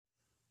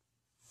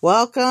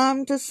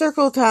Welcome to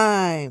Circle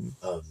Time.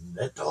 A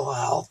mental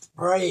health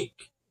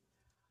break.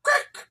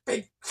 Quick,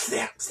 big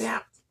snap,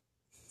 snap.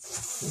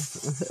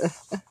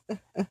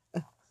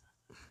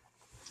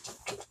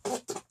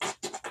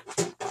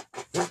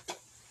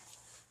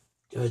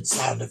 Doing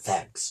sound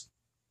effects.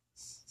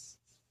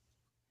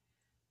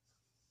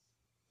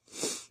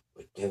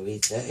 What do we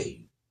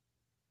say?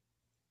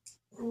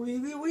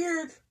 Really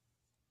weird.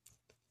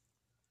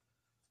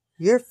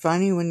 You're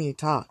funny when you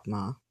talk,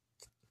 Ma.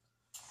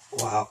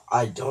 Well,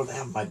 I don't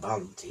have my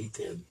bottom teeth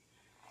in,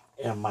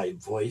 and my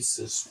voice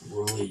is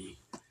really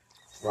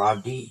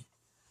froggy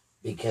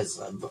because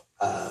of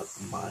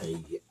my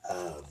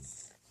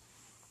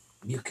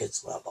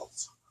mucus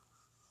levels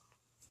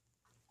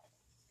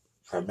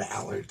from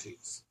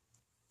allergies.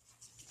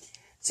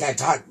 See, I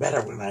talk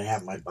better when I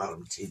have my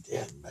bottom teeth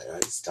in, but I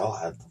still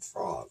have the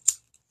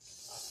frogs.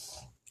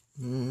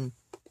 Mm.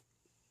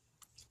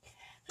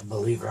 And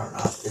believe it or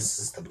not, this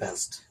is the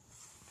best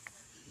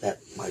that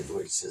my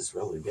voice has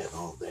really been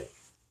all day.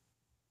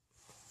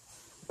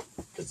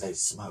 Because I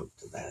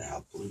smoked and that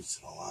helped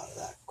loosen a lot of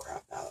that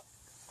crap out.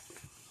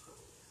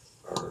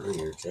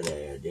 Earlier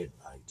today I didn't.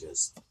 I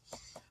just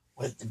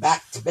went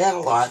back to bed a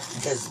lot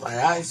because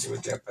my eyes were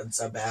dripping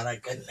so bad I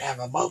couldn't have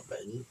them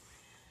open.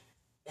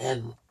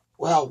 And,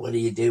 well, what do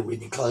you do when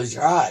you close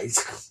your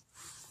eyes?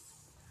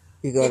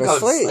 You go to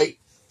sleep.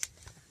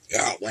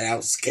 Yeah, what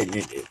else can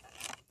you do?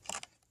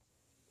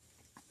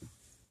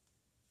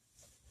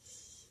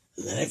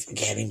 And then if you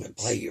can't even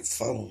play your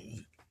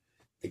phone,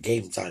 the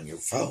game's on your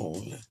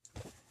phone,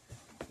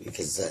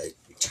 because the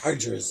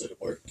charger isn't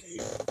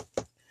working,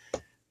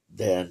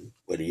 then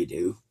what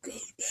do? Go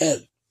to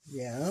bed.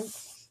 Yeah.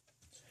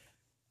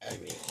 I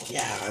mean,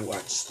 yeah, I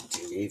watched the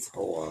TV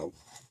for a while.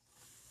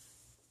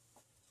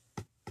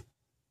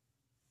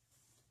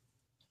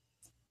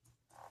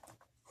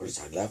 Of course,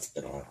 I left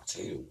it on,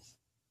 too.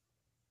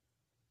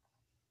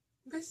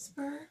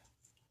 Whisper.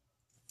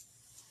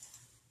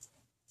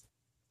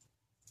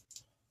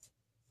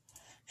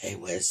 Hey,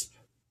 Wisp.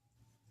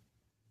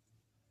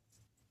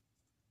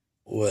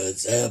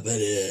 What's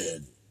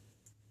happening?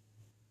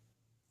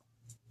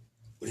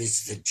 What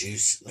is the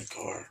juice in the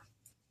car?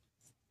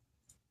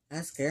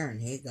 Ask Aaron.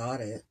 He got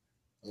it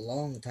a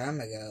long time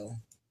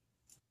ago.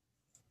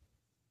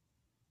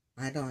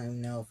 I don't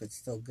even know if it's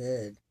still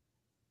good.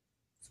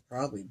 It's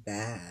probably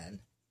bad.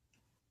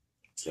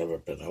 It's never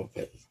been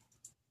open.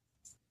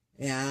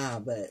 Yeah,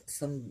 but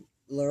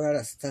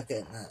Loretta stuck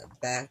it in the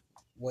back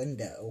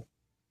window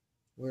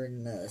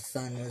when the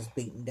sun was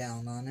beating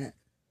down on it.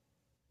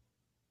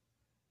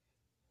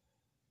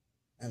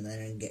 And then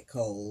it'd get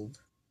cold.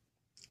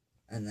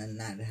 And then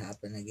that'd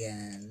happen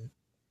again.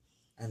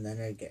 And then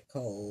it'd get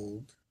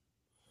cold.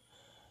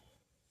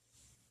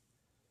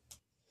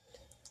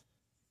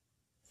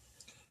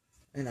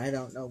 And I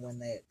don't know when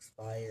they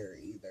expire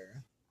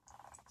either.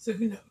 So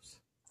who knows?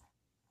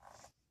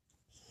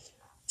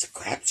 It's a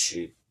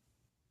crapshoot.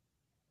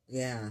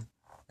 Yeah,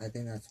 I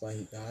think that's why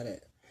he got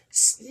it.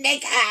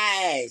 Snake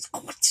eyes!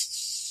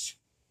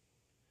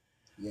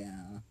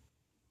 Yeah.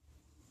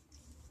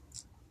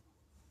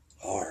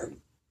 Or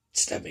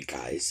stomach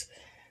eyes.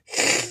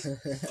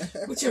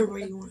 Whichever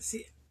way you want to see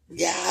it.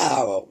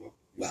 Yeah,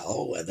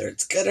 well, whether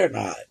it's good or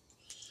not.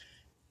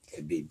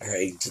 Could be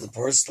praying to the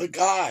porcelain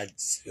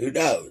gods. Who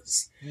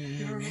knows?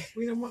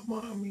 We don't want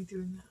mommy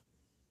doing that.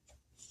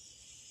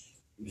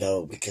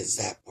 No, because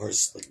that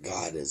porcelain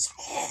god is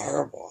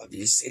horrible. Have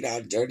you seen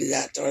how dirty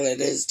that toilet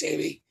is,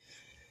 Jamie?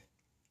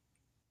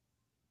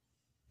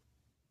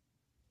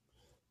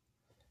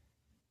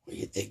 Well,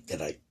 you think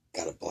that I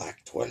got a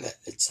black toilet?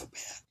 It's so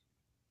bad.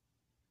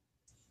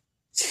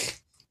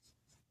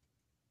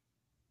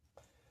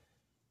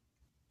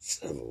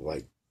 Instead of a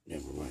white,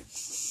 never mind.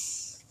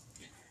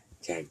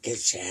 I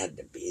guess you had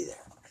to be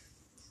there.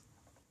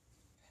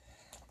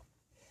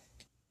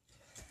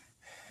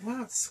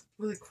 Wow, it's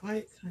really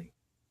quiet tonight.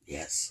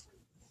 Yes.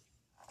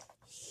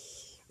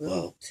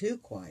 Well, too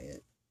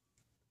quiet.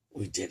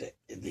 We did it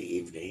in the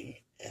evening,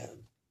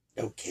 and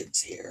no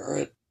kids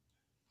here.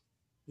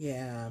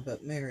 Yeah,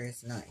 but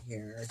Mary's not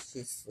here.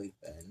 She's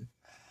sleeping.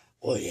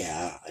 Well,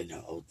 yeah, I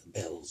know. The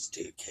bills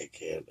do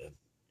kick in and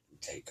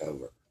take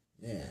over.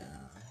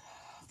 Yeah.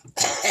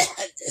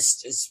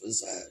 This just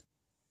was a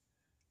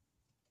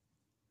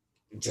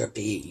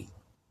drippy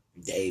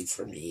day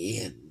for me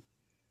and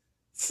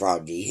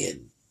froggy,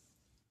 and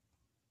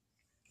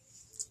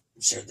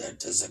I'm sure that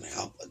doesn't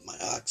help with my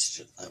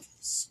oxygen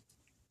levels.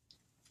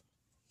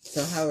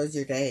 So how was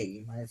your day?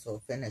 You might as well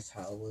finish.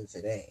 How was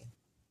your day?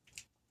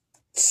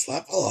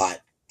 Slept a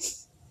lot.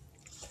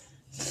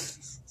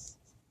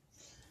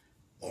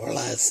 More or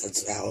less,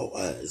 that's how it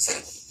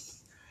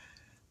was.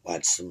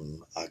 Watched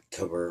some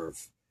October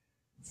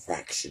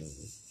Fraction,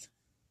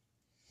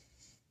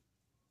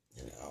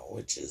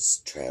 which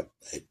is trap.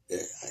 I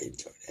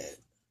enjoyed it.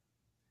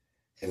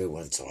 Every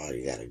once in a while,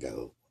 you gotta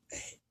go,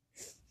 hey,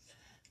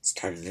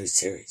 start a new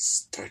series,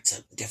 start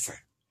something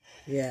different.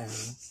 Yeah.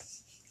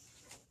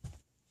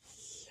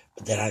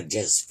 But then I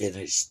just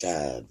finished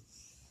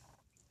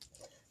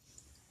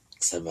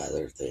some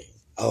other thing.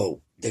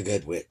 Oh, The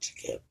Good Witch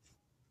again.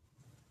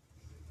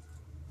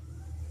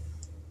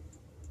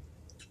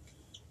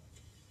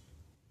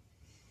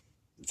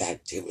 In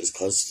fact, it was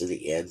close to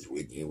the end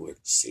when you were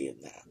seeing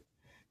that.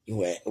 You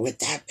went with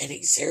that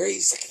many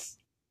series.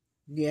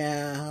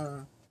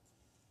 Yeah.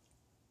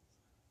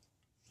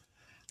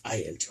 I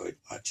enjoyed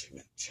watching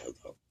that show,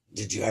 though.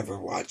 Did you ever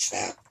watch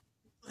that?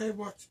 I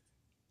watched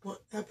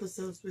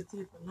episodes with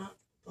you, but not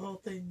the whole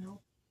thing,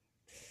 no.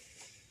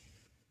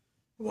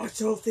 I watched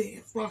the whole thing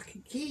of Rock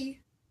and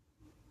Key.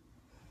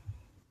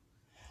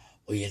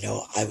 Well, you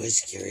know, I was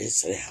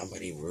curious at how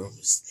many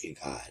rooms they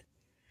got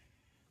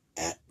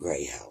at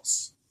Grey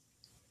House.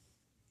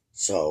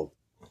 So,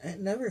 It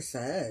never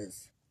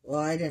says. Well,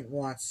 I didn't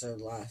watch the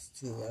last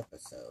 2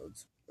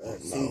 episodes. no,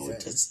 Seasons,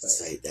 it doesn't but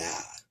say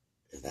that.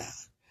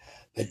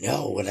 But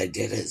no, what I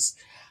did is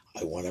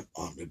I wanted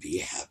Mom to be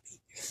happy.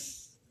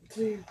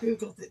 So you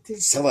Googled it too.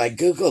 So I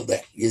Googled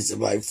it using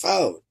my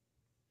phone,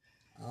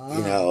 you Ah,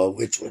 know,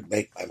 which would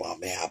make my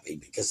mom happy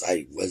because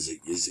I wasn't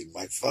using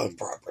my phone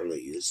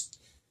properly, as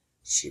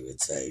she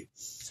would say.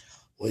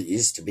 Well, it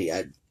used to be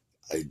I'd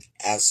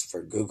ask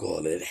for Google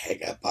and it'd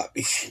hang up on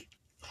me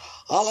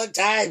all the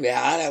time,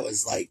 man. I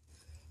was like,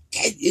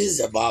 can't use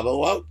it, Mom. It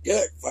won't do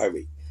it for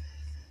me.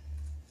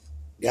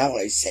 Now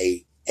I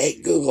say, hey,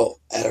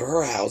 Google, at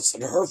her house,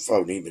 and her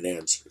phone even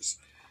answers.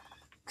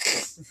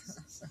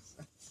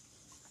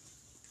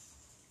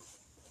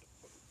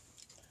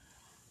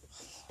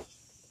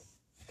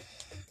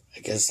 I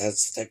guess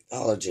that's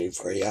technology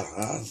for you,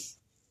 huh?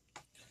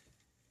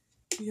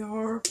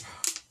 Yarp.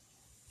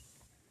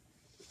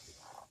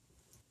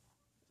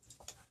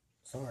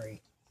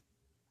 sorry.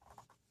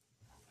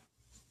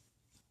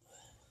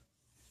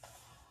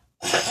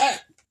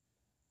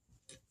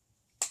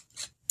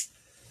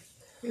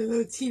 Even though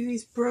the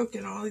TV's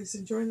broken, Ollie's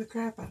enjoying the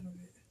crap out of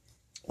it.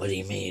 What do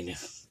you mean?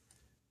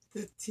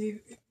 The TV.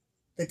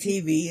 The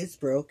TV is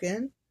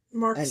broken,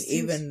 Mark's and TV's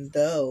even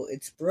though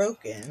it's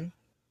broken,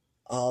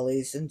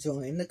 Ollie's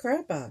enjoying the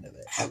crap out of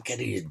it. How can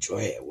he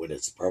enjoy it when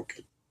it's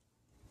broken?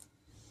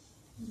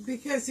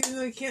 because even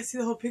though you can't see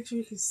the whole picture,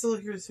 you can still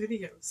hear his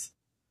videos.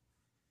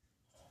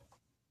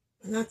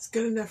 And that's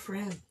good enough for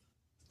him.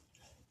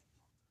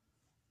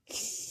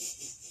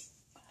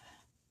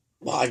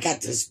 Well, I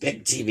got this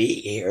big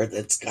TV here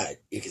that's got,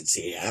 you can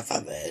see half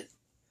of it.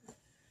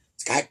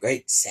 It's got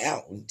great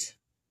sound.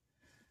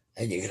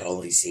 And you can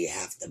only see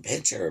half the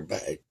picture,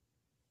 but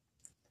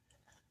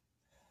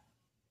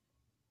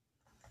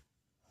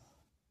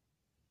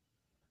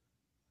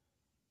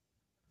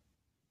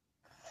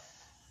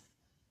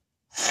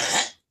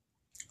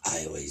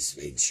I always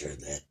made sure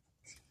that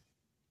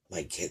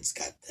my kids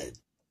got the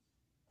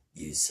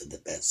use of the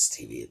best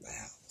TV in the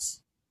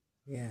house.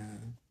 Yeah.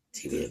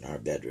 TV in our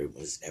bedroom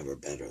was never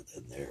better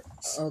than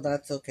theirs. Oh,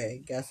 that's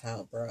okay. Guess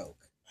how it broke?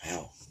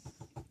 How?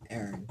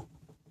 Aaron.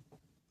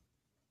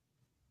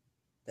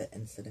 The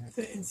incident.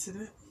 The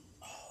incident.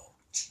 Oh,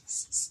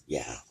 Jesus.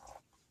 Yeah.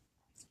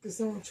 Because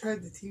someone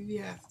tried the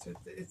TV after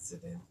the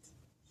incident.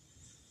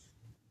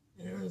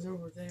 And it was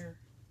over there.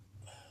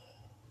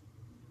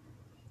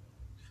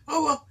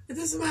 Oh, well, it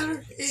doesn't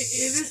matter. It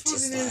is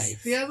what it is.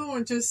 Life. The other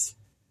one just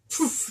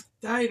poof,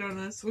 died on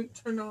us. We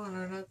turned on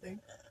or nothing.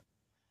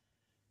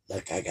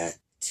 Look, I got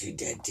 2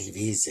 dead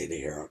TVs in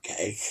here,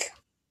 okay?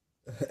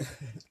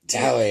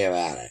 Tell me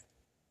about it.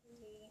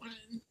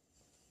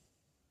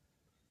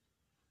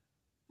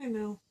 I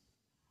know.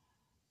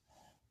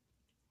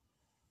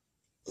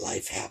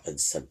 Life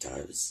happens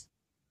sometimes.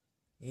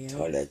 Yeah.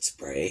 Toilets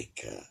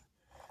break,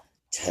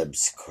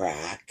 tubs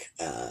crack,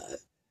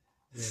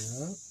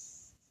 Yeah.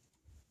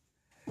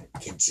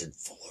 kitchen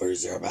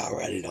floors are about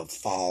ready to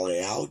fall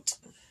out.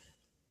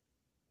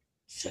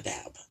 Shit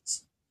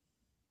happens.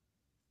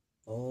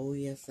 Oh,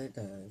 yes, it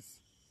does.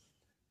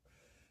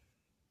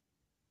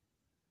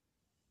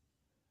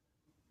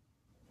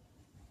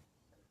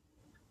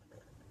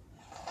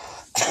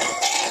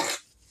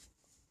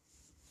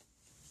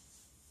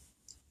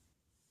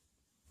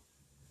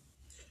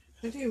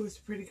 My day was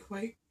pretty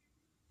quite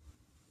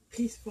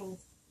peaceful.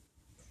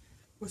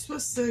 We're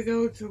supposed to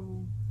go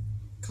to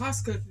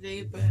Costco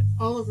today, but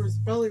Oliver's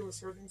belly was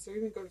hurting, so he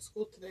didn't go to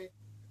school today.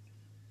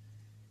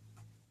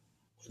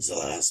 When's the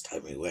last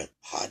time we went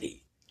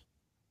potty?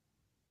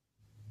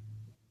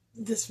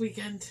 This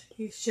weekend,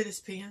 he shit his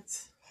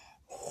pants.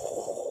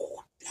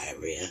 Oh,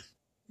 diarrhea.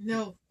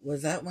 No,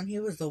 Was that when he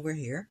was over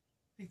here?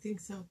 I think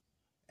so.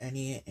 And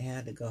he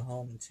had to go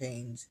home and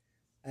change.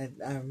 I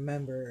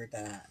remember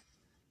that.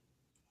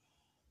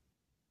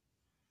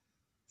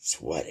 So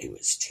what? He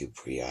was too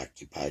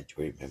preoccupied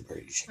to remember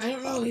he should. I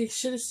don't know. He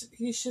shits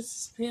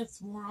his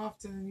pants more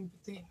often than you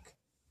would think,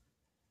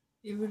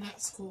 even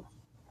at school.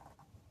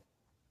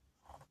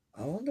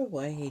 I wonder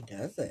why he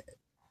does it.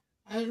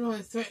 I don't know.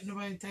 I threatened to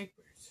buy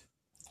diapers.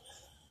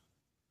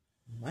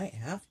 Might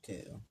have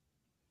to.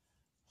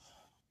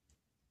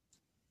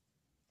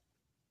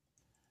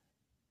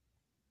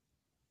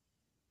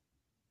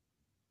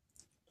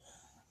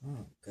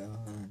 Oh,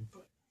 God.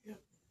 But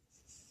yep.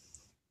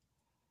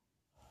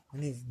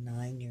 When he's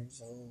 9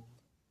 years old.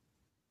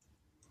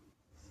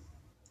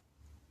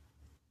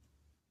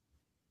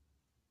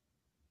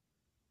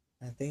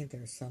 think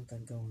there's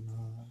something going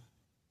on.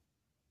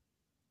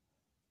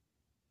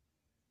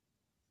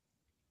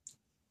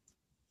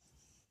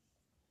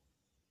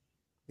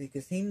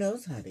 Because he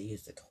knows how to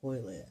use the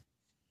toilet.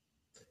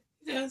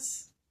 He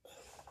does.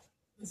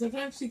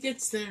 Sometimes he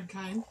gets there in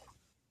time.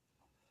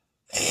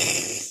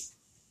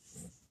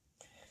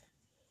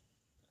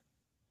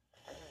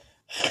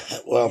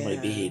 Well,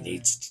 maybe he Yeah.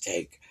 needs to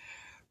take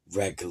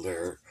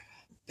regular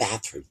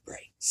bathroom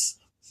breaks.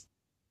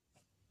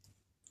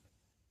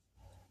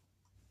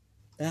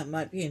 That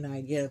might be an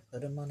idea to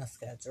put him on a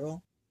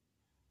schedule.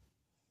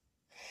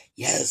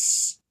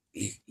 Yes,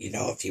 you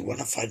know, if you want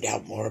to find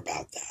out more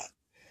about that,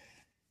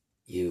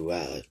 you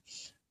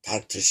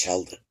talk to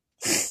Sheldon.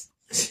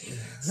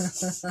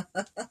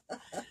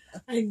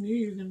 I knew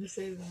you were going to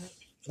say that.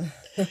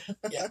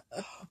 Yeah,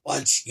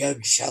 watch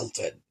Young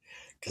Sheldon,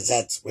 because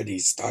that's when he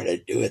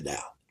started doing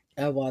that.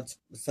 I watched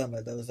some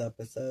of those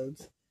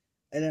episodes.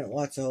 I didn't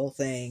watch the whole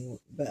thing,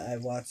 but I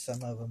watched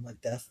some of them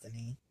with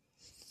Destiny.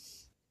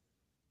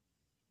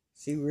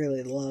 She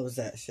really loves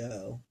that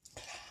show.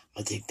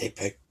 I think they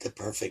picked the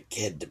perfect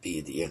kid to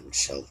be the Young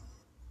Sheldon.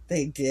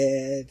 They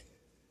did.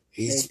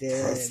 He's They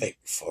did.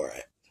 perfect for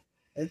it.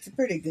 It's a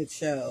pretty good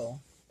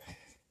show.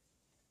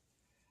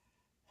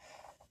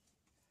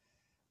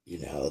 You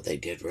know, they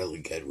did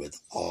really good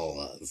with all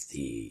of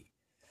the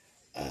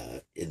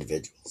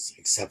individuals,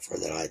 except for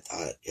that I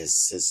thought his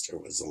sister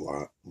was a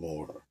lot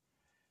more.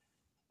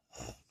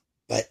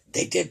 But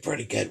they did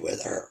pretty good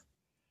with her.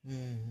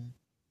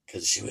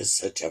 Because she was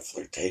such a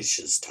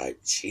flirtatious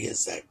type. She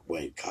is that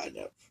way, kind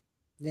of.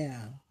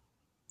 Yeah.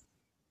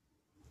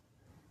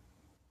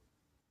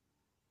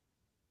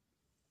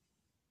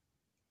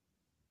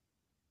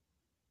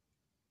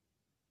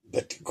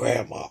 But the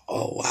grandma,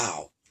 oh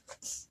wow.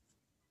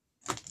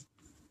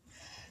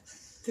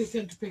 They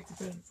tend to pick the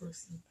better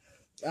person.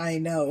 I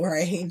know,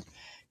 right?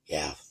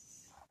 Yeah.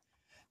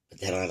 But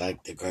then I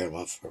like the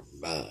grandma from,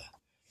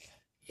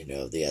 you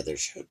know, the other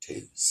show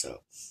too,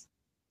 so.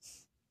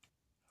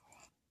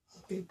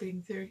 Big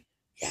Bang Theory.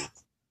 Yeah.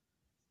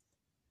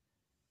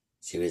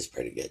 She was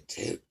pretty good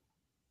too.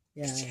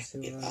 Yeah, She's she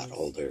getting a lot was.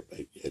 older,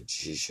 but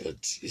she's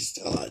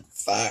still on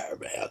fire,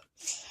 man.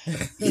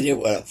 You didn't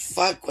want to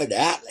fuck with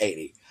that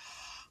lady.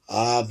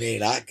 I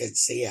mean, I could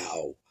see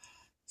how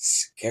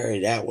scary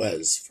that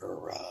was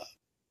for,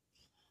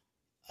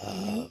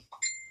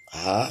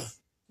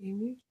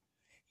 Amy?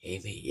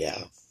 Amy,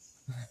 yeah.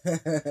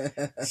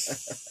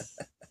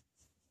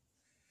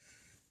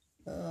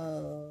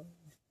 Oh.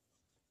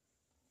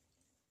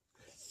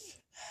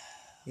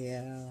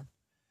 Yeah.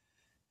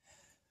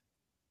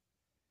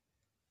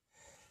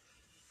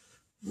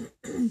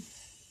 And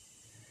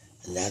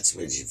that's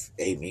when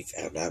Amy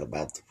found out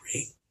about the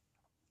ring.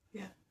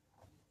 Yeah.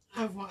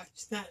 I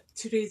watched that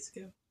 2 days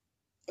ago.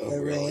 Oh, The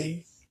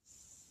really?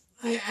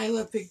 Ring? I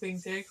love Big Bang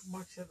Theory. I can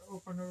watch that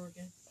over and over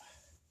again.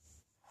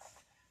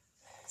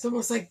 It's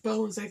almost like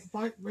Bones. I can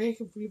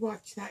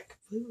rewatch that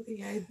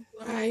completely.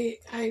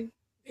 I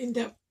end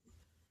up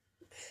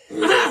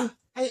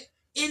I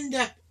end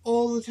up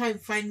all the time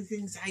finding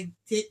things I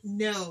didn't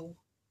know.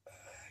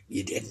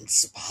 You didn't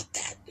spot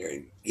that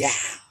during. Yeah.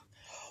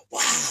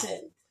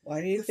 Wow.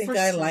 Why do you The think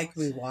first I time like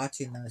I watched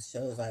rewatching those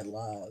shows I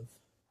love?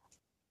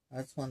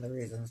 That's one of the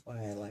reasons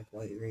why I like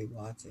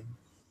rewatching.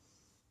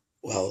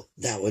 Well,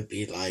 that would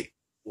be like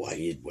why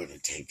you'd want to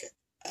take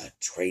a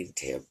train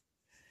tip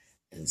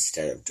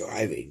instead of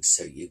driving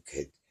so you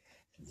could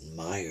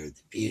admire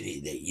the beauty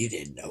that you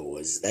didn't know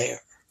was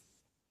there.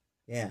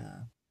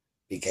 Yeah.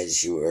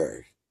 Because you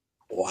were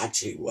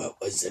watching what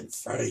was in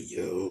front of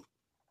you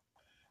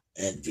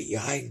and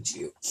behind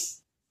you.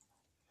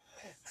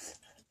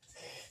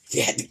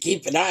 You had to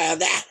keep an eye on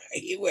that or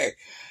you were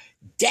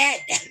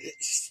dead.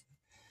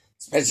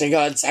 Especially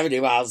going 70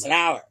 miles an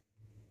hour.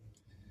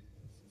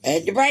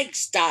 And your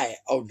brakes die.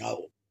 Oh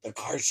no, the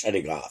car's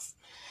shutting off.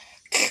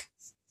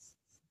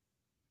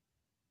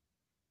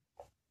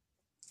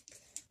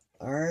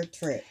 Our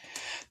trip.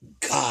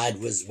 God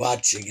was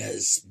watching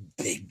us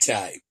big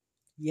time.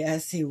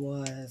 Yes, he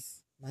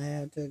was. I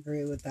have to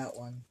agree with that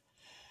one.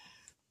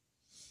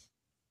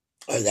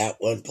 Or that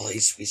one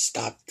place we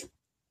stopped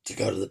to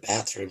go to the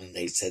bathroom and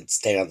they said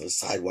stay on the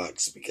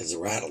sidewalks because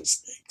of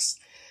rattlesnakes.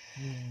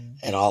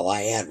 And all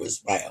I had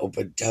was my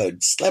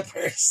open-toed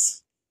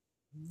slippers.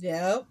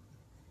 Yep.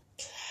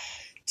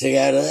 To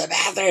go to the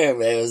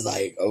bathroom. It was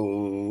like,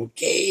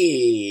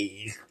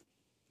 okay.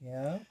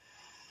 Yeah.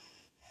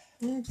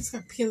 I'm just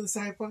gonna pee on the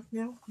sidewalk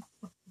now.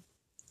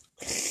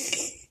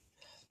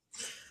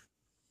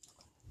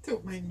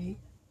 Don't mind me.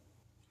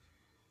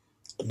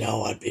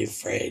 No, I'd be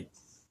afraid,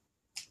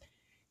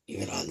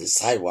 even on the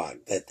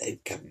sidewalk, that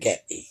they'd come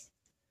get me.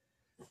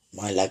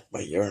 My luck,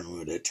 my urine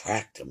would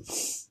attract them.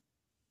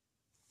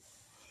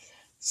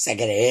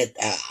 Second hit,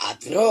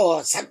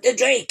 oh, something to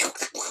drink.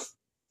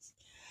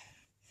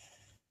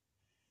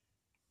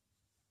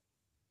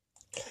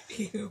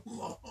 Ew,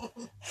 Mom.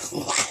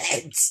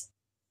 What?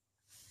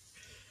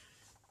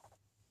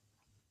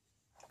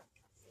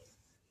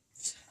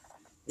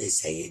 They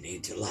say you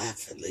need to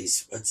laugh at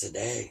least once a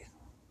day.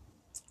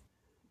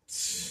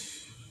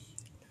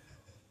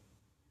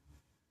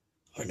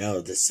 know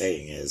the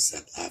saying is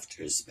that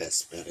laughter is the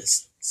best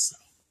medicine, so.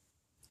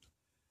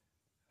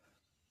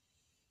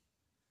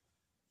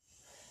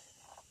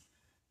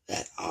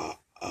 That, I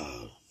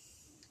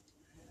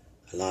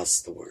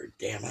lost the word,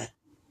 damn it.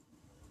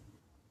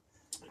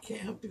 I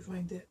can't help you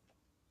find it.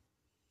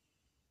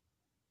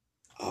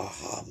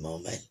 Aha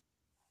moment.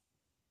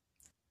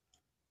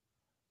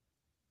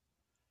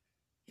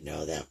 You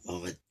know, that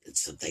moment that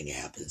something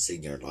happens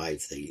in your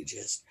life that you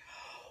just,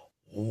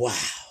 wow.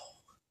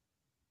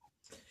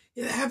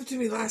 Yeah, that happened to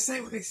me last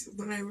night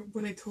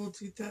when I told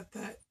you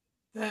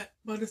that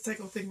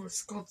motorcycle thing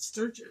was called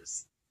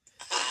Sturgis.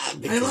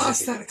 I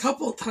lost that a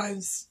couple of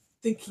times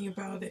thinking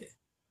about it.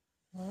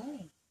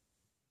 Oh.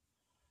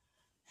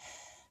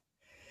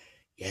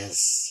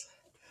 Yes.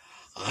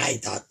 I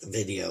thought the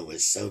video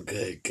was so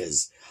good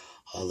because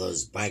all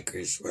those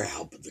bikers were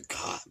helping the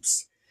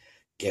cops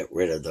get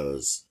rid of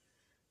those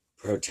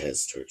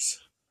protesters.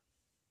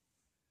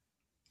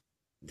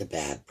 The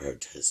bad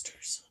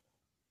protesters.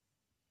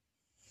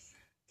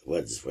 The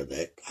ones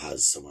that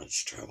caused so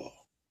much trouble.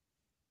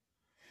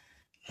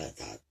 And I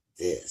thought,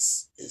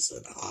 this is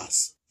an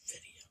awesome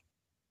video.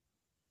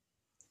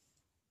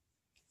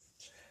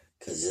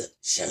 Because it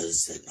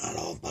shows that not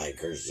all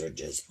bikers are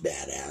just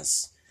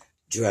badass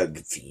drug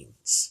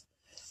fiends.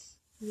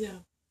 Yeah.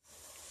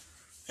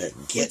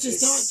 Which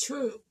is not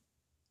true.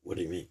 What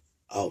do you mean?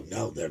 Oh,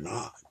 no, they're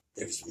not.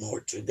 There's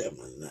more to them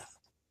than that.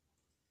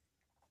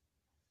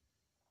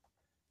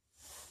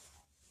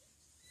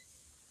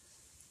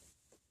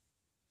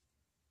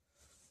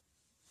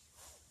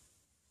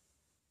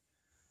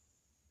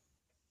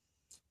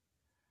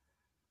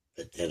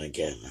 But then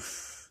again, I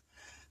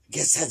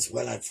guess that's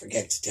what I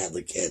forget to tell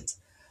the kids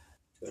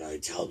when I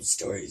tell them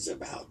stories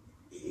about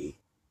me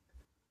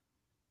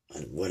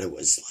and what it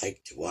was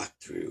like to walk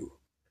through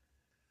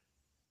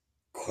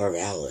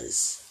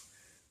Corvallis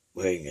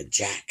wearing a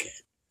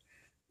jacket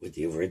with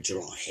the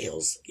original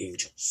Hales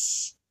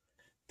Angels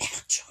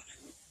patch on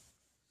it.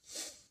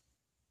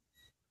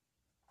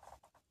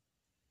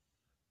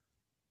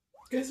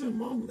 I guess my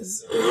mom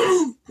was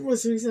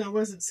the reason I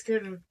wasn't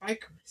scared of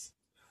bikers.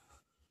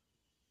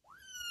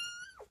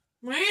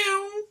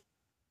 Meow.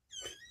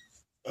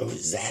 Oh,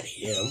 is that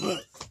him?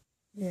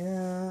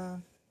 Yeah.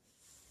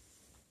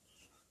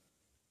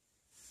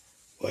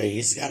 Well,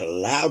 he's got a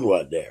loud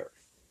one there.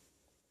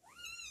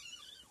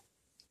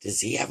 Does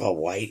he have a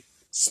white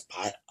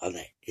spot on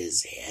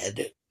his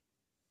head?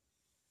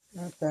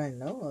 Not that I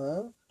know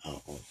of.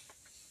 Oh.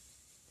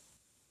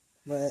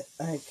 But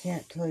I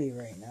can't tell you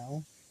right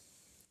now.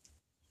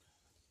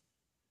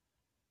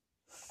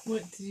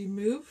 What, did you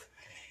move?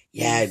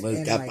 Yeah, I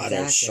moved up on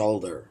his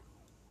shoulder.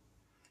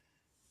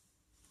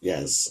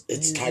 Yes,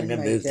 it's time to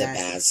move the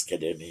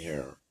basket in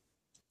here.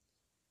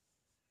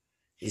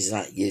 He's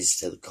not used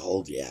to the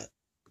cold yet.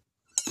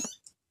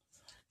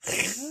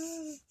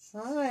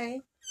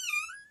 Hi.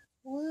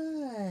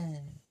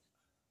 What?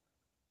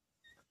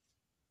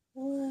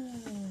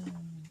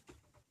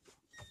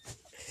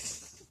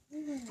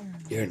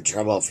 You're in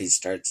trouble if he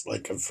starts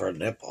looking for a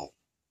nipple.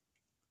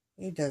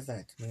 He does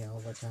that to me all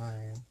the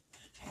time.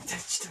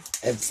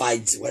 And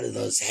finds one of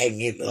those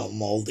hanging little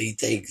moldy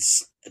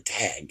things, a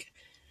tag.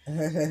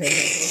 And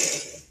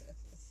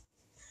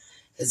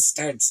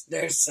starts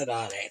nursing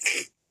on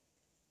it.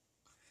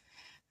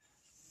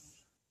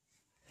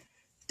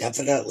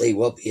 Definitely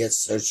will be a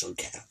social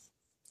cat.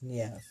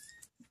 Yes.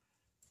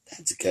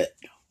 That's good.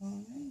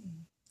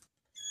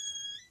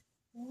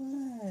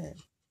 What?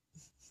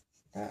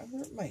 That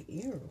hurt my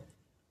ear.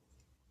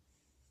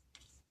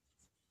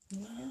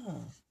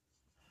 Yeah.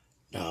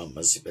 No, it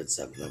must have been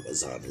something that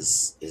was on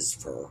his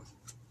fur.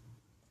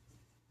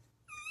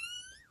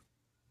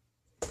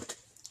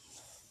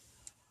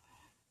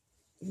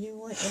 You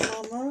want your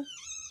mama?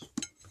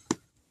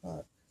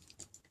 Look.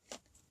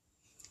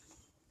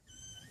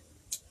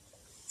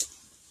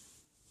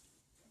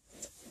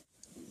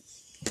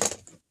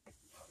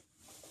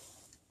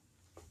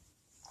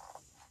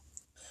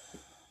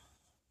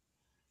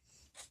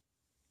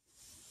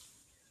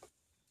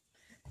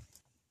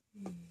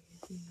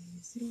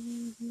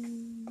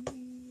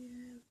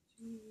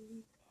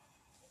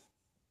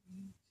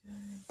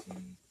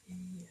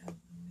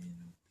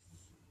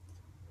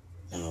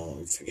 No,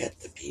 we forget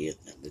the P, and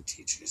then the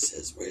teacher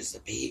says, "Where's the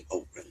P?"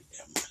 Oh, running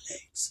down my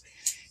legs.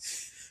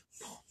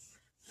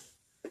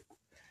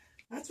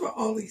 That's what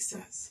Ollie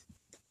says.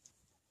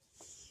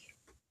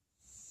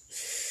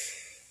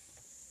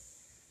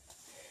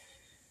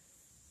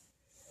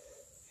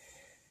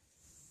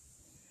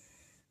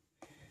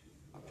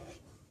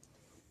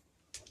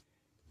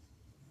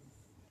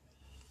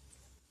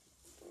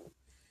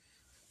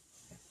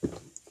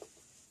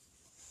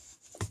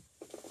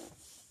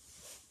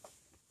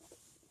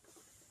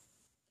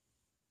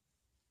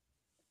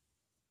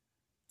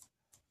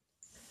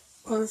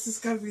 Well, this has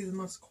got to be the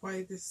most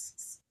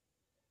quietest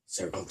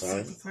Circle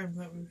time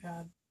that we've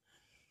had.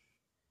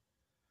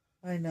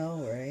 I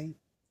know, right?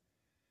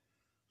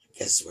 I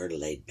guess we're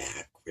laid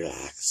back,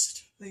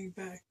 relaxed. Laid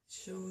back,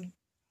 chilling,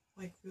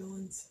 like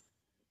villains.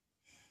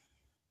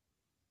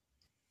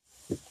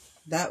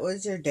 That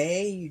was your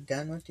day? You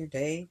done with your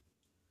day?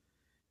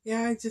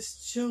 Yeah, I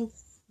just chilled.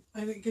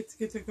 I didn't get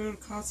to go to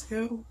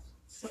Costco.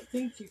 So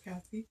thank you,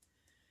 Kathy.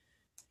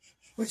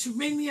 Which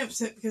made me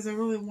upset because I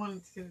really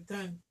wanted to get it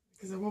done.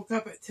 Because I woke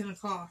up at 10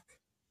 o'clock.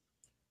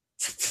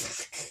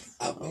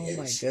 Oh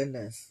my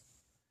goodness.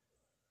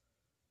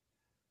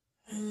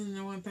 And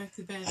then I went back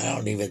to bed. I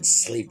don't even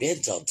sleep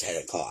in till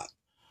 10 o'clock.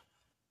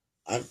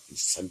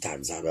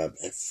 Sometimes I'm up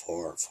at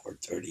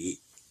 4:30.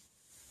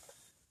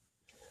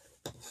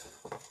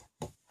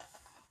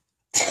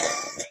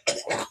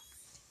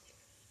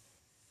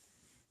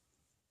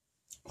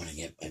 When I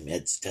get my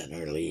meds done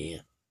early,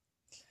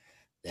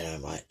 then I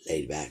might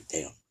lay back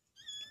down.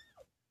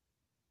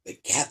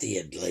 But Kathy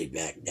had laid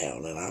back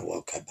down, and I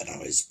woke up and I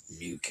was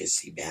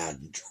mucusy bad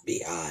and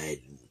droopy-eyed,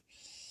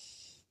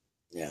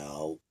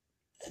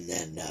 and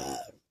then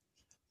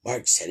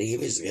Mark said he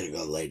was going to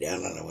go lay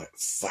down, and I went,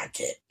 fuck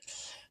it.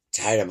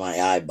 Tired of my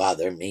eye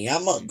bothering me,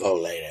 I'm going to go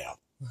lay down.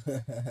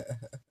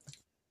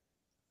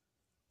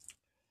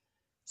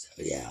 So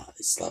yeah, I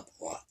slept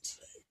a lot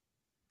today.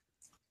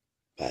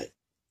 But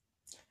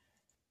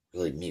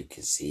really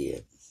mucusy.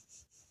 And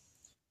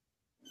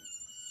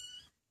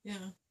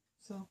yeah,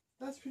 so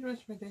that's pretty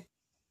much my day.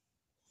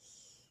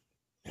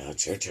 Now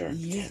it's your turn,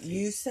 Kathy.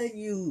 You said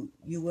you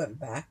went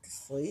back to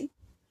sleep?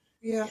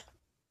 Yeah.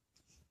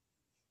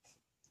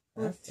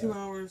 For 2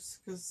 hours,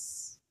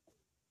 because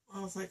I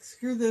was like,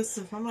 screw this.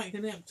 If I'm not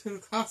getting up to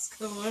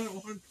Costco, I don't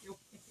want to be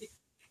awake.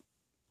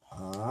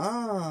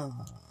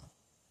 Ah.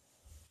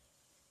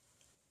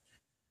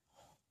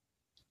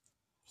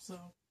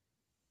 So.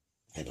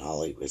 And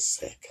Ollie was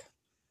sick.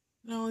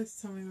 No, his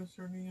tummy was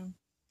hurting him.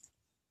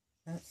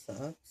 That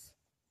sucks.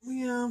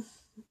 Yeah.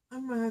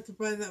 I'm going to have to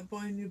buy that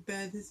boy a new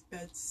bed. His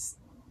bed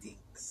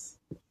stinks.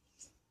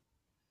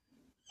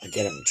 I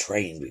get him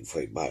trained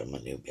before you buy him a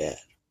new bed.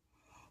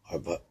 Or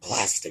put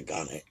plastic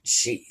on it,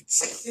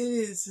 sheets. It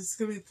is. It's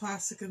going to be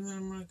plastic, and then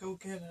I'm going to go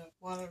get a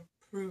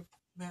waterproof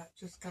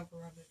mattress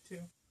cover on it,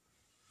 too.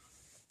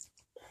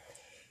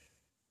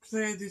 Because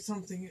I got to do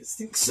something. It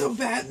stinks so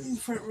bad in the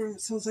front room.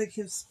 It smells like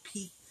his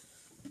pee.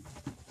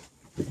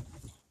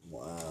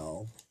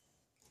 Wow.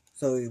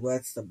 So he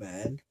wets the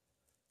bed?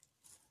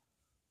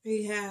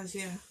 He has,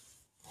 yeah.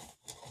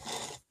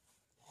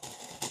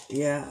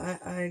 Yeah,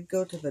 I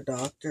go to the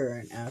doctor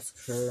and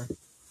ask her.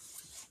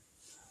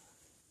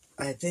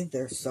 I think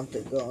there's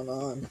something going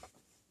on.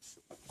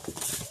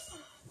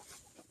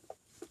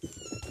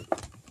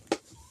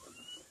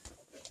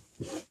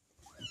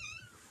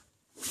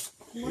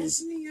 Why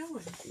isn't he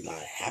yelling?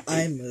 Not happy.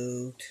 I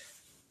moved.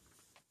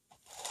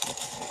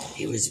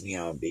 He was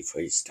meowing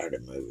before he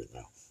started moving,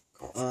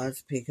 though.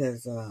 It's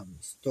because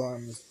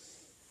Storm's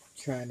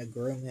trying to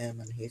groom him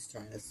and he's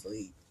trying to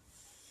sleep.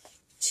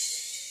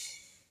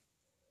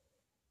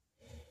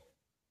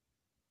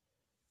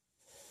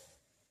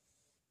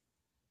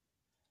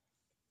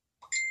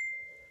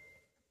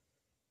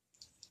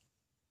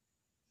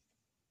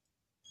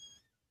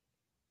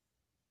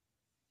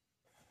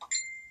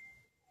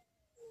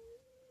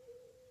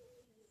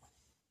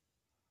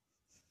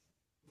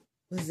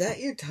 Was that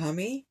your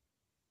tummy?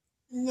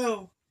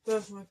 No,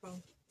 that's my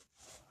phone.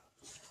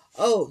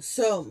 Oh,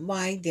 so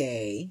my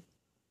day.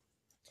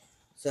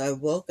 So I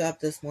woke up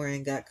this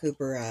morning, got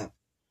Cooper up,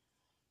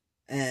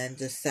 and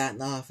just sat in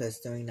the office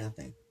doing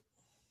nothing.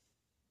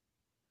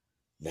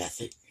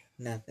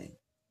 Nothing.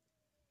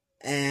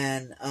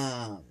 And,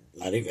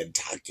 not even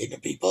talking to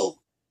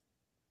people?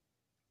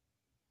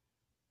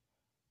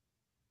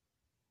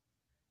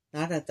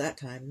 Not at that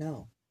time,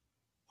 no.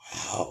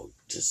 Wow,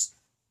 just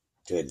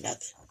doing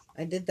nothing.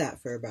 I did that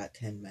for about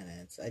 10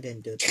 minutes. I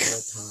didn't do it the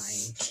whole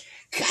time.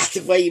 God,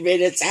 the way you made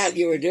it sound,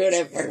 you were doing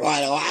it for quite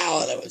a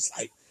while, and it was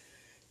like,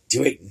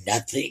 doing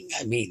nothing?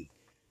 I mean,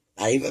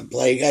 not even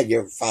playing on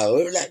your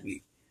phone? I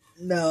mean,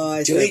 no,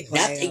 I doing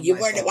nothing? You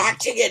weren't phone.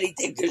 watching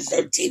anything. There's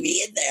no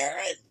TV in there.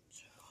 And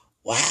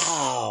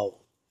wow.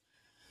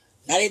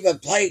 Not even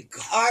playing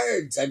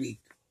cards. I mean,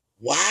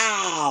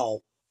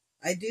 wow.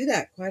 I do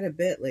that quite a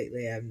bit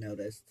lately, I've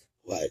noticed.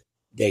 What?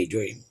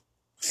 Daydream?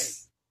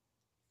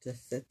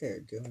 Just sit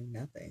there doing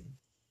nothing.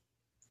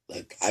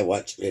 Look, I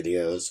watch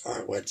videos,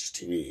 or I watch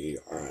TV,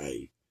 or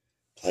I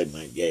play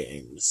my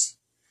games.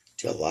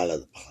 Do a lot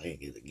of the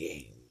playing of the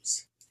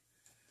games.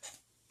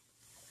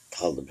 It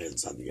all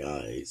depends on the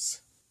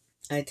eyes.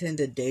 I tend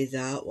to daze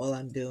out while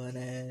I'm doing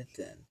it,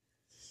 and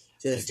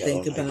just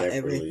think about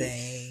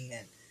everything,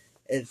 and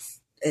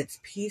it's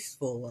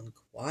peaceful and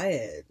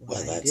quiet when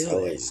well, that's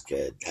always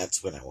good.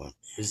 That's when I want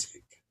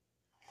music.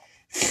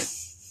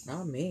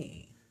 Not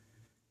me.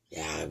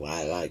 Yeah, well,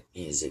 I like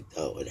music,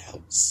 though. It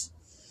helps,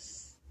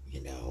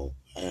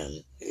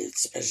 and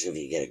especially if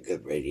you get a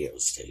good radio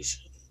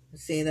station.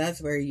 See,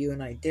 that's where you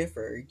and I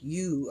differ.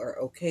 You are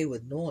okay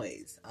with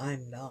noise.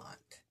 I'm not.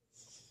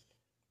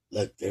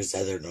 Look, there's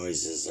other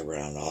noises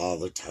around all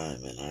the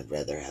time, and I'd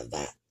rather have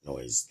that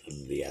noise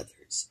than the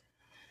others.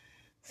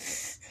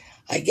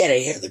 I get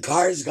to hear the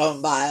cars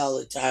going by all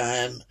the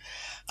time.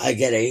 I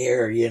get to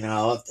hear,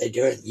 if they're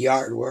doing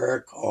yard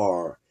work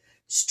or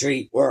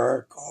street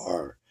work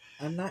or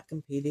I'm not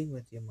competing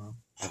with you, Mom.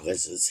 I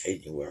wasn't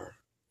saying you were.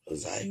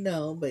 Was I?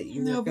 No, but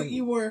you No, were. but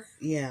you were.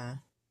 Yeah.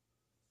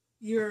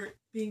 You're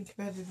being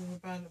competitive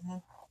about it,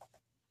 Mom.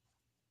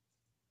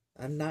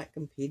 I'm not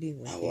competing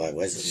with you. Oh, I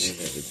wasn't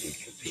meaning to be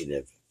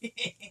competitive.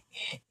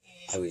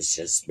 I was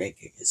just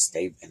making a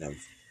statement of,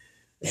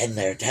 been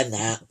there, done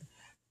that.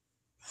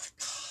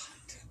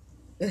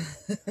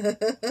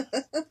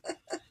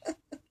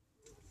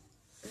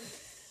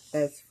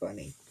 That's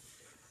funny.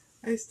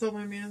 I stole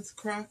my man's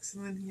Crocs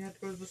and then he had to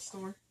go to the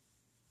store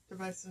to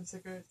buy some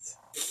cigarettes.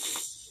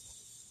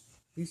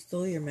 You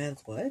stole your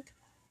man's what?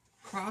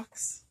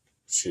 Crocs?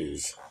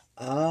 Shoes.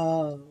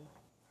 Oh.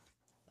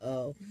 He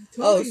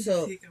told me to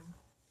so take 'em.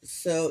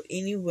 so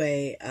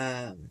anyway,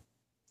 I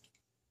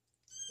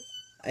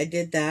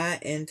did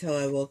that until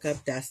I woke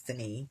up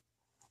Destiny.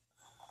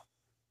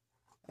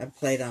 I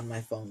played on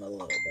my phone a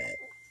little bit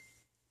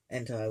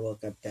until I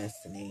woke up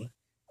Destiny.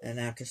 And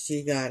after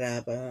she got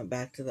up, I went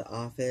back to the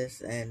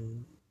office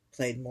and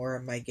played more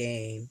of my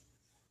game.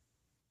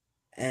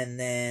 And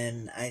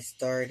then I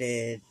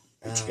started.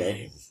 Which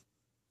game?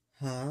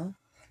 Huh?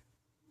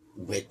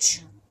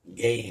 Which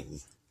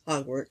game?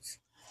 Hogwarts.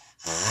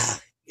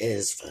 Ah, it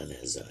is fun,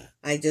 isn't it?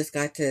 I just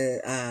got to.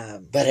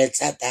 But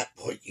it's at that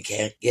point you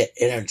can't get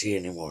energy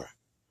anymore.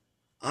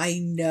 I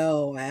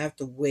know. I have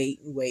to wait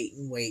and wait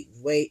and wait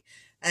and wait.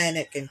 And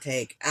it can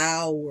take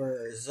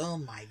hours. Oh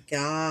my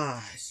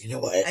gosh. You know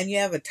what? And you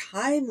have a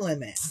time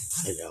limit.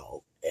 I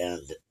know.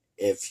 And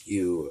if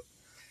you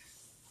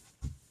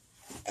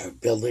are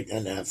building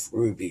enough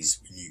rubies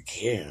when you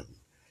can,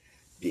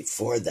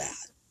 before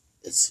that,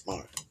 it's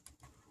smart.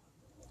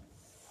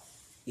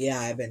 Yeah,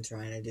 I've been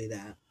trying to do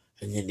that.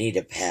 And you need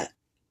a pet.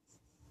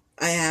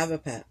 I have a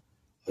pet.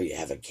 Oh, you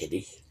have a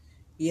kitty?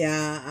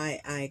 Yeah,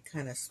 I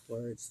kind of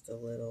splurged a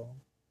little.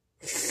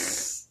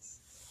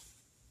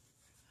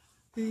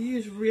 Do you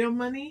use real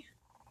money?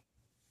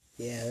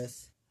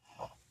 Yes.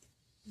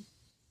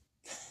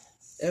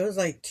 It was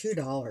like $2.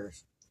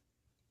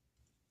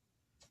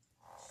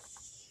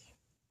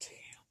 Damn.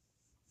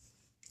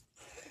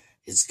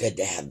 It's good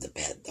to have the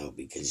pet, though,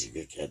 because you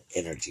could get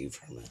energy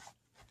from it.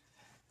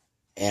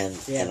 And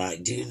I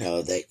do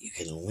know that you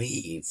can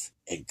leave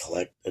and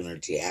collect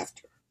energy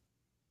after.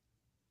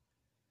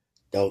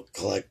 Don't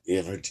collect the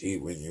energy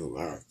when you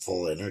are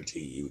full energy.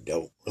 You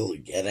don't really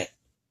get it.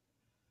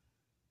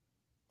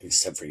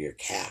 Except for your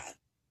cat.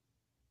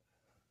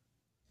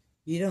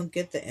 You don't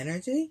get the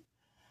energy?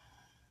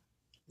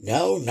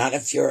 No, not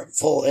if you're at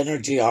full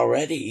energy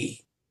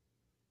already.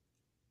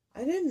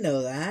 I didn't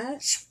know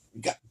that.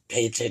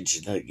 Pay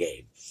attention to the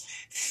game.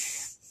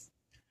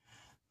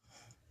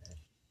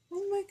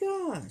 Oh my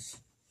gosh.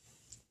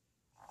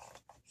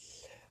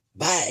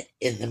 But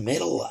in the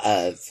middle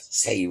of,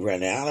 say you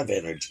run out of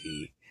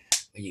energy,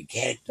 when you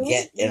can't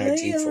get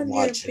energy from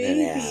watching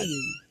an ad,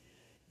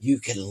 you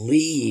can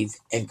leave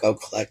and go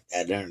collect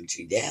that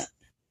energy then.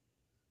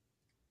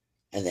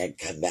 And then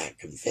come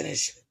back and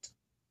finish it.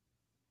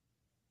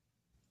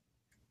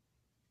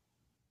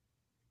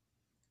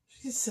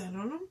 She sat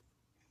on him?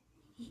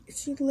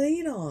 She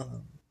laid on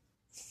him.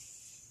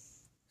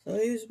 So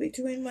he was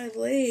between my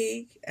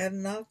leg at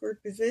an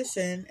awkward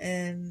position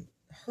and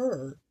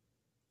her.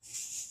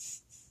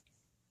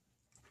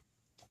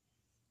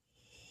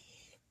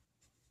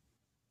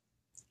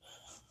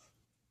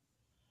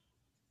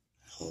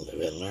 I'll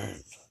live and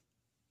learn.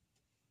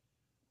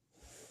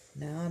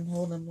 Now I'm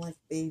holding him like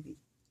baby.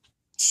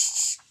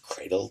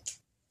 Cradled.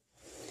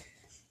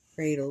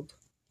 Cradled.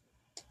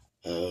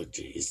 Oh,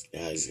 geez.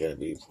 Now he's going to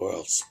be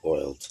well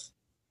spoiled.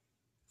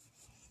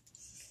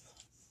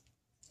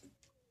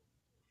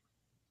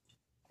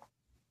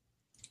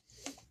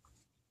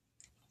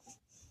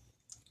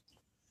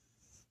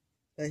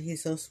 But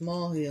he's so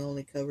small, he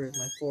only covers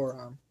my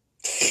forearm.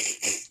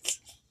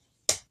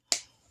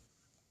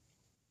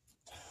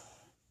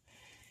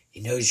 He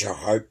knows your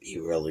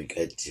heartbeat really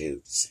good,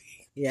 too.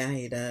 See? Yeah,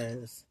 he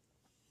does.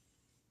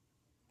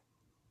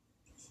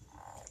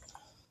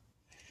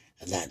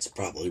 And that's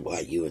probably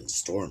why you and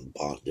Storm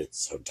bonded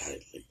so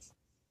tightly.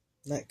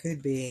 That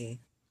could be.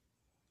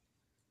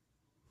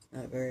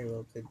 That very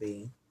well could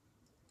be.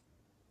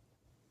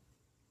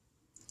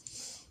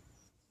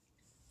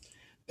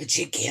 But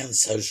you can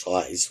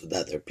socialize with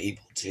other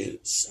people, too,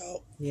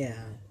 so.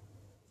 Yeah.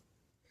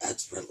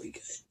 That's really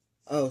good.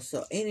 Oh,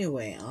 so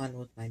anyway, on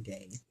with my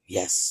day.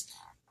 Yes.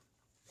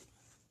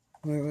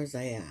 Where was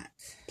I at?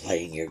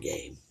 Playing your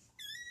game.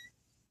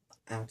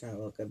 After I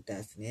woke up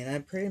Destiny. And I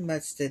pretty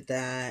much did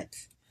that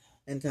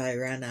until I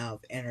ran out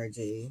of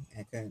energy.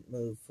 I couldn't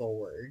move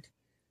forward.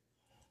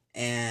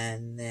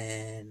 And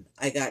then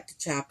I got to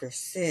chapter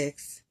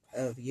 6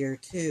 of year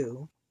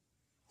 2.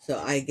 So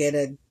I get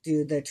to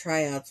do the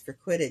tryouts for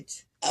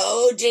Quidditch.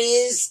 Oh,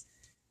 geez.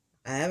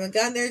 I haven't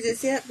gotten there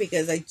just yet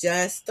because I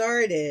just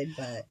started,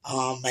 but...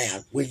 Oh,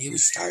 man. When you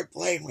start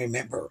playing,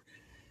 remember,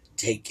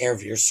 take care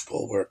of your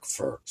schoolwork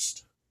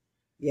first.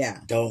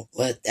 Yeah. Don't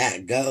let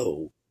that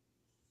go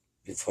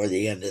before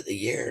the end of the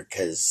year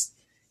because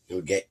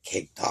you'll get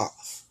kicked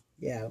off.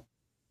 Yeah.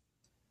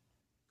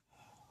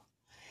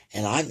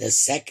 And I'm the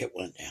second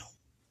one now.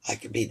 I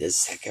could be the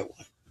second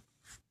one.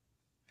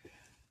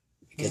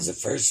 Because the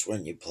first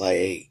one you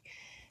play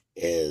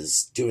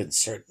is doing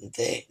certain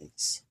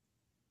things.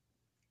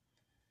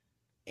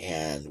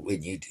 And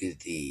when you do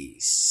the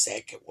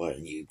second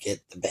one, you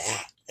get the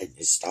bat and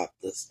you stop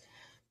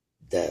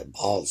the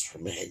balls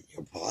from hitting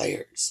your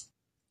players.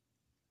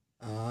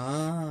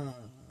 Ah,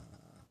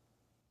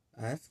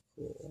 that's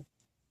cool.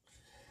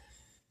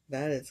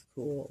 That is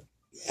cool.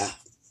 Yeah.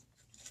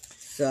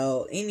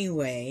 So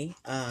anyway,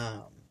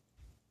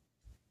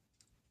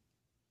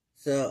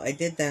 so I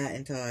did that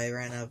until I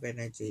ran out of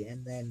energy,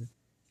 and then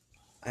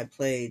I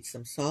played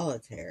some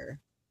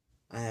solitaire.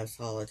 I have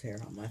solitaire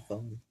on my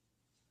phone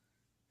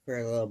for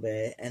a little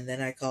bit, and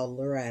then I called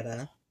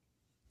Loretta,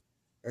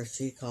 or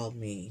she called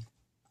me.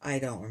 I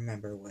don't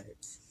remember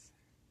which.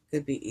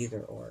 Could be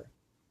either or.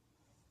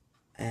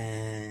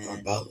 And Or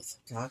both.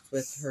 talked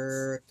with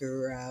her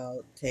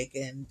throughout,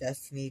 taking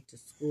Destiny to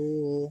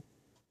school,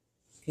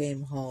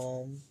 came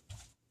home,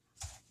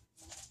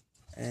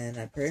 and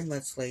I pretty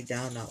much laid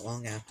down not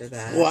long after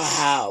that.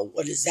 Wow,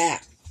 what is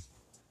that?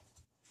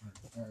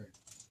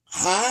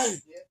 Huh?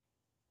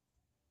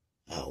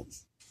 Oh.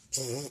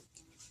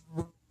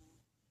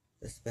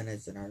 The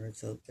spinach and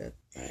artichoke dip.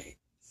 Right.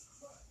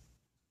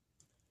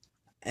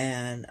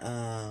 And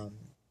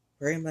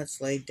pretty much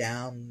laid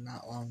down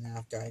not long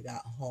after I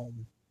got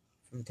home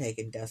from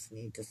taking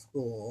Destiny to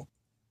school.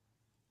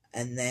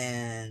 And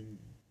then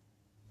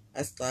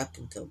I slept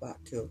until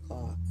about 2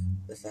 o'clock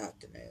this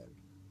afternoon.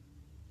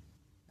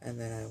 And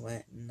then I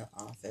went in the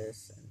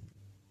office and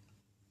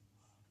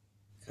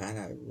kind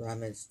of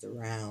rummaged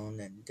around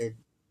and did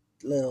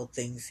little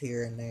things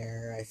here and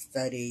there. I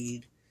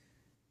studied.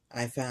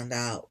 I found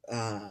out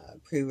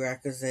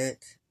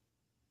prerequisite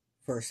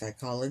for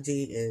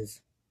psychology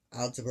is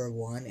Algebra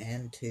 1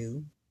 and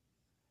 2.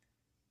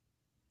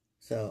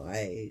 So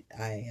I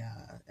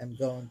am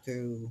going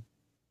through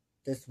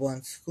this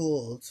one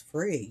school. It's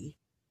free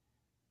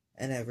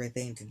and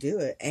everything to do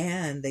it.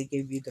 And they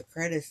give you the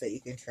credits that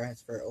you can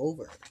transfer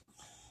over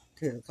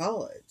to the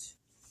college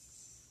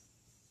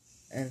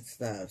and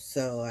stuff.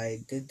 So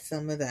I did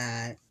some of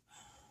that.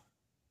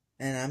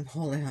 And I'm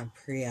holding on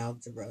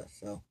pre-algebra,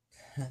 so.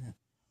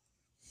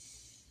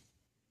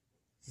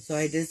 So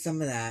I did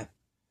some of that.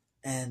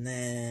 And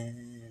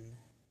then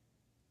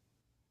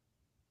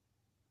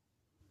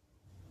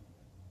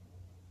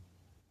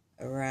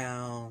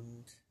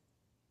around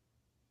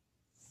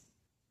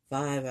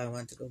 5, I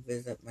went to go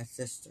visit my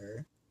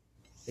sister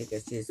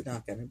because she's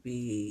not going to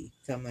be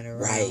coming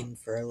around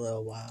for a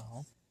little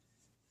while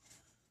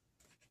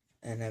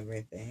and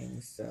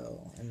everything.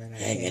 So, and then I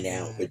hanging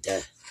out with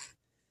the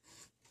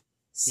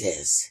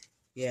sis.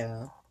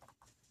 Yeah.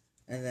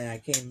 And then I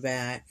came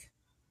back,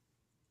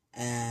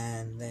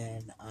 and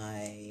then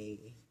I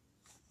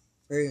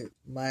pretty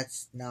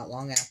much not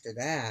long after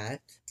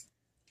that,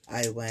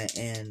 I went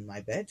in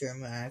my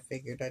bedroom and I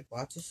figured I'd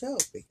watch a show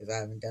because I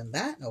haven't done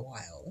that in a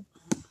while.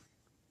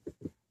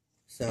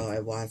 So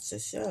I watched a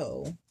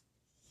show,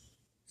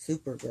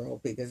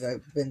 Supergirl, because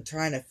I've been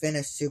trying to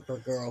finish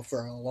Supergirl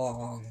for a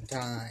long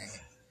time.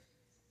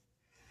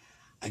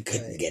 I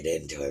couldn't get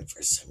into it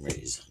for some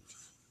reason.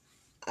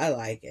 I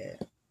like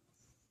it.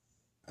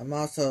 I'm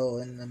also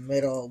in the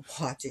middle of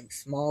watching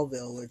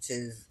Smallville, which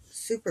is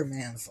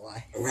Superman's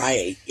life.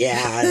 Right, yeah,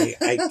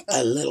 I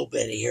a little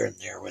bit here and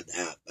there with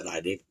that, but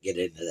I didn't get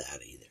into that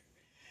either.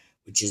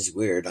 Which is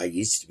weird. I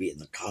used to be in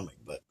the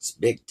comic books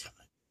big time.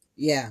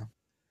 Yeah.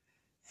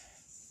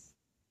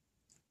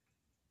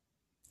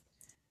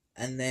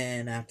 And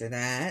then after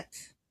that,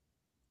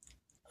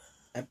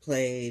 I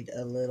played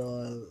a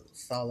little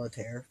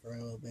solitaire for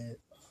a little bit.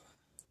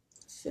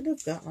 Should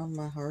have gotten on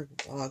my hard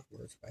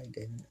Hogwarts, but I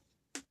didn't.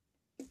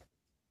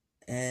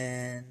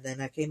 And then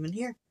I came in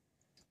here.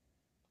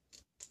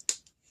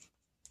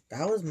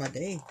 That was my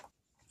day.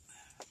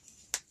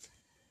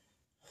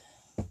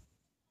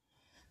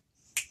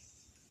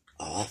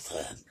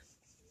 Awesome.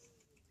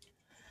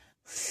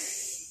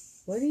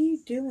 What are you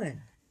doing?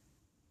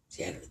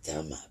 She had her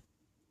thumb up.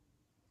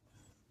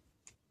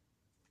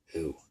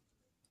 Who?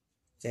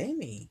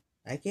 Jamie.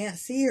 I can't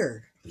see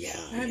her. Yeah.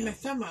 I had my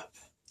thumb up.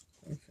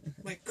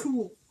 Like,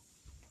 cool.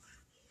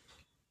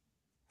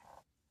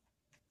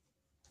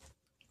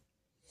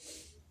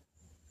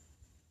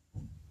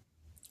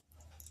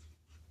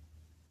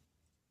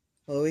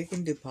 Well, we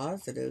can do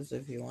positives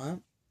if you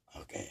want.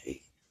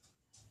 Okay.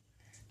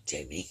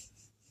 Jamie.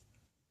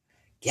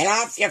 Get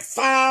off your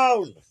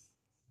phone!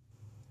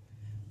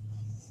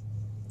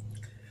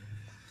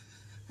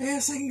 I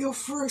guess I can go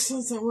first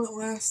since I went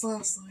last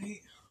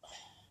night.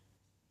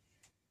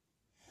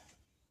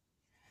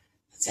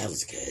 That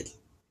sounds good.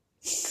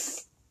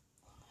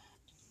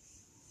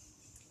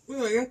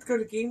 Ooh, I got to go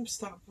to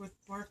GameStop with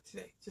Mark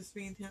today. Just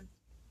me and him.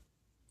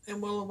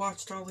 And Willa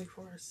watched Ollie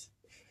for us.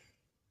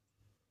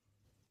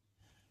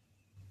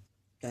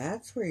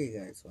 That's where you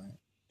guys went.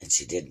 And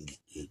she didn't,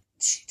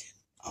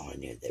 oh, I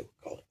knew they were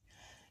going.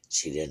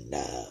 She didn't,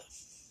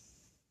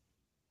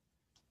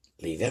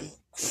 leave him.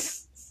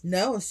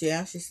 No, she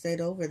actually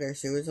stayed over there.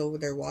 She was over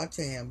there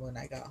watching him when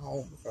I got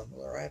home from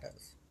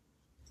Loretta's.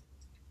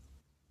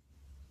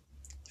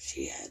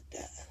 She had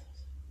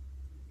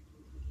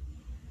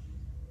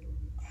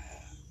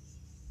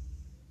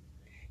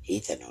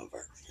Ethan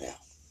over. Yeah.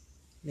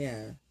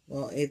 Yeah.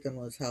 Well, Ethan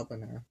was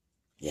helping her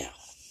Yeah.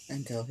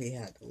 until he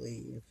had to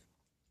leave.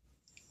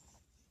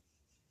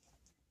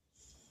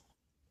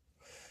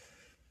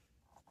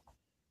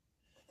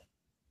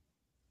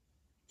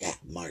 Yeah,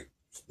 Mark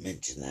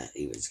mentioned that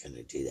he was going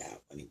to do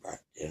that when he brought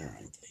dinner,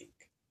 I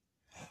think.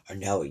 Or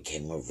no, he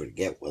came over to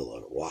get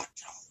Willow to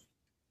watch Holly.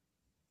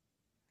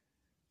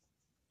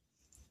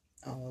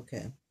 Oh,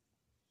 okay.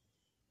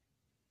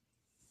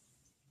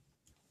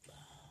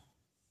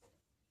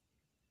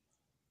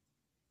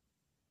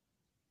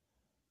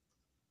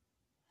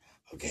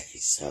 Okay,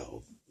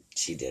 so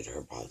she did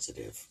her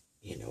positive.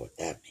 You know what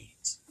that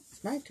means.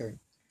 It's my turn.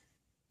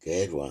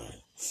 Good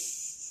one.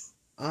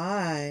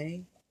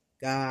 I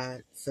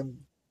got some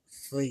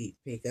sleep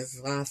because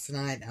last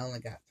night I only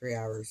got 3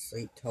 hours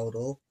sleep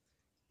total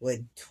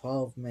with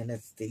 12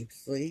 minutes deep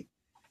sleep.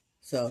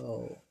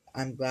 So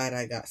I'm glad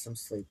I got some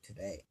sleep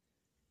today.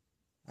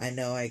 I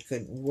know I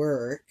couldn't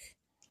work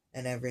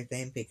and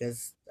everything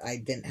because I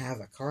didn't have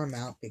a car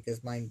mount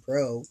because mine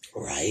broke.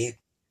 Right?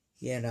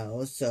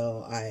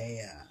 So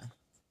I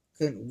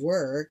couldn't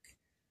work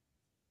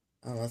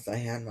unless I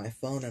had my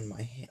phone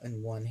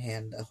in one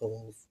hand the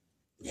whole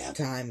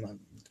time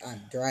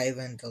I'm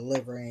driving,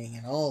 delivering,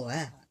 and all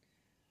that.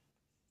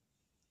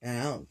 And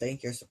I don't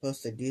think you're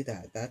supposed to do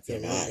that. That's You're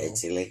illegal. not.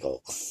 It's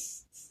illegal.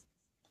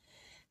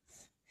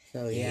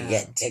 So You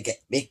get a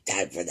ticket big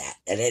time for that,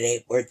 and it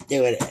ain't worth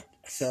doing it.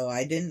 So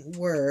I didn't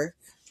work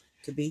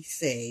to be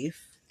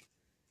safe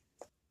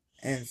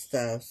and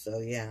stuff. So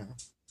yeah,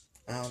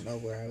 I don't know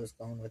where I was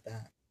going with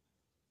that.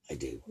 I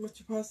do. What's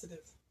your positive?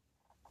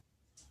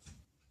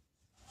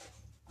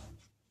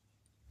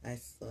 I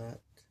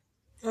slept.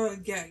 Oh,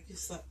 yeah, you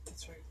slept.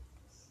 That's right.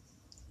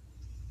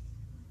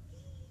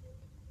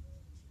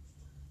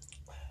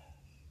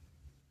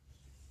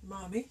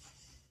 Mommy?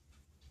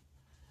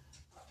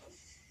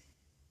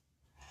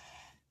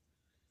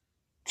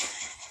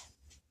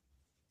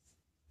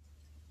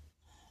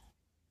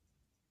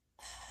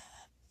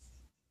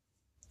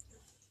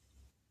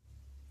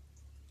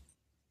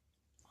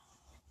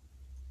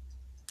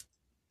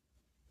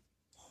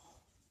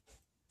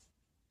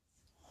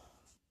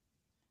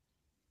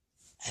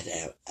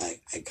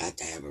 I got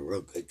to have a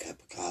real good cup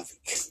of coffee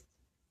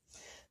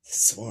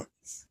this morning.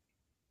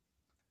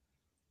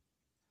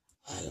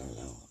 I don't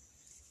know.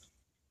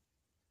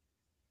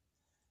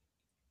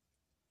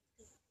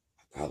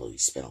 I probably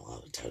spent a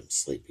lot of time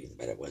sleeping,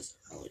 but it wasn't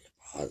really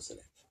a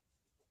positive.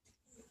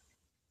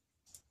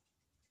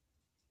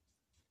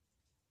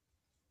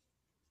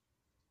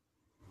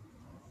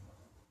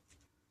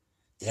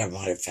 Then I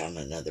might have found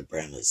another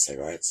brand of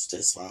cigarettes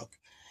to smoke.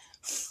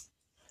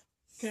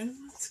 Okay,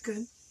 that's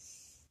good.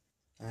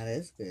 That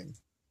is good.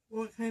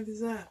 What kind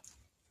is that?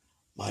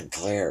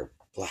 Montclair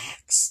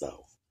Blacks,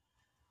 though.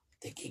 I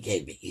think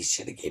he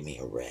should have gave me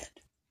a red.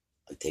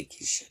 I think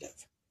he should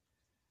have.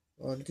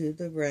 We'll do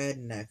the red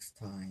next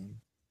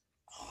time.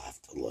 I'll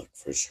have to look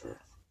for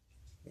sure.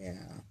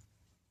 Yeah.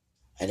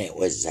 And it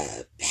was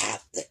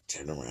Pat that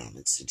turned around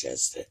and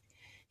suggested.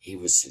 He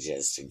was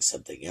suggesting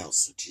something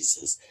else. And she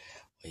says,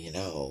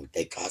 well,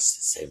 they cost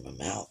the same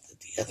amount that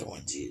the other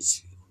ones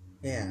used.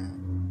 Yeah.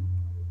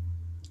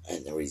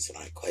 And the reason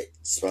I quit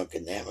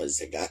smoking them is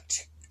they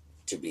got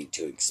to be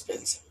too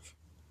expensive.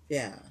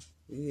 Yeah.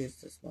 We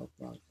used to smoke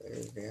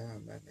Montclairs. Yeah, I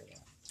remember that.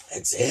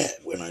 That's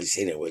it. When I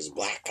seen it was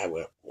black, I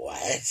went,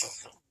 what?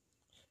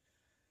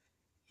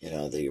 The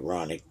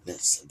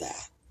ironicness of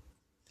that.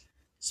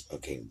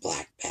 Smoking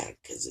black pack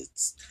because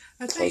it's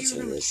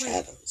closer to the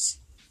shadows.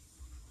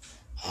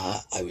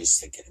 I was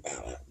thinking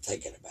about it. I'm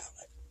thinking about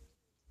it.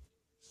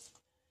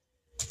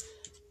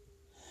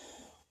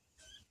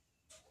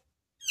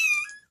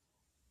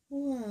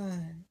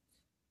 What?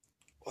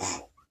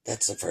 Wow,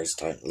 that's the first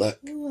time. Look,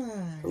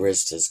 What?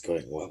 Arista's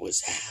going, what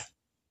was that?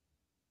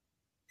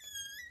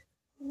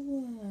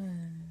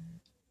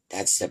 What?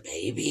 That's the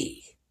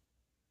baby.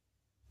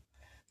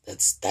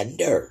 That's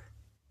Thunder.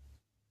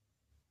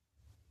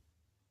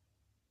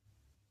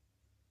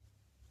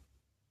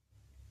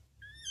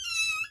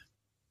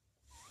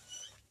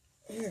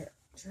 Here,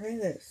 try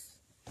this.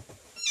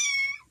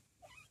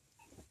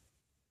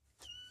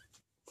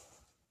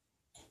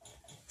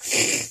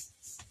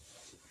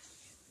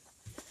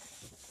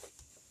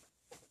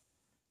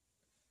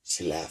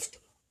 She left.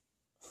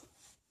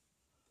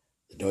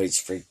 The noise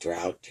freaked her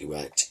out too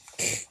much.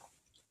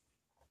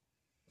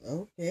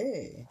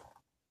 Okay.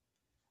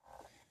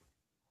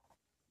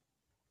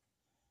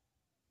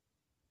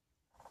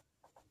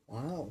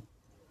 Wow.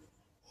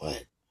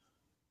 What?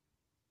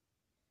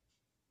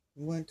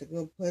 We went to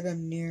go put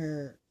him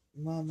near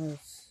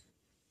Mama's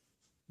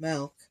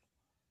milk,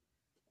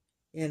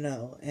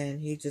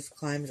 and he just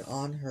climbs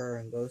on her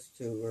and goes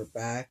to her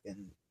back,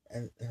 and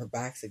her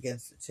back's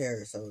against the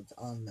chair, so it's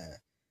on the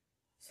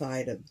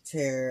side of the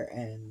chair,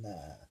 and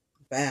the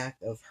back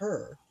of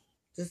her,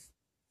 just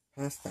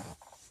passed out.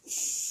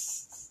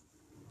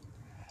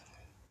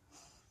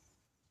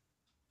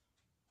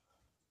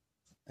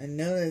 I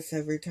notice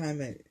every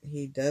time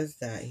he does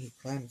that, he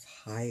climbs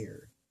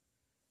higher.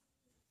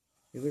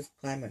 He was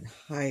climbing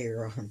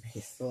higher on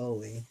me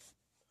slowly.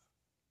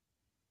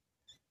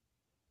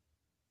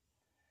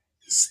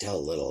 He's still a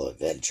little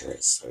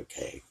adventurous,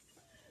 okay?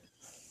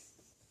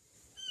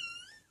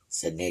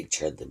 It's the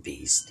nature of the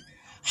beast.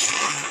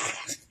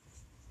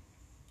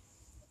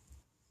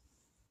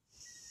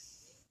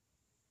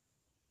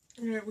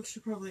 Alright, we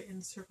should probably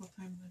end circle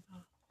time then, huh?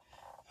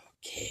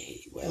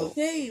 Okay, well.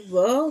 Okay,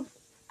 well,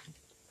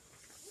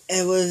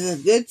 it was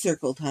a good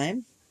circle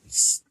time.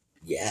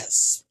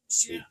 Yes,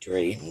 sweet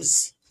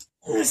dreams.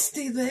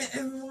 Stay there,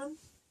 everyone.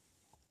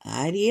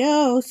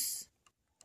 Adios.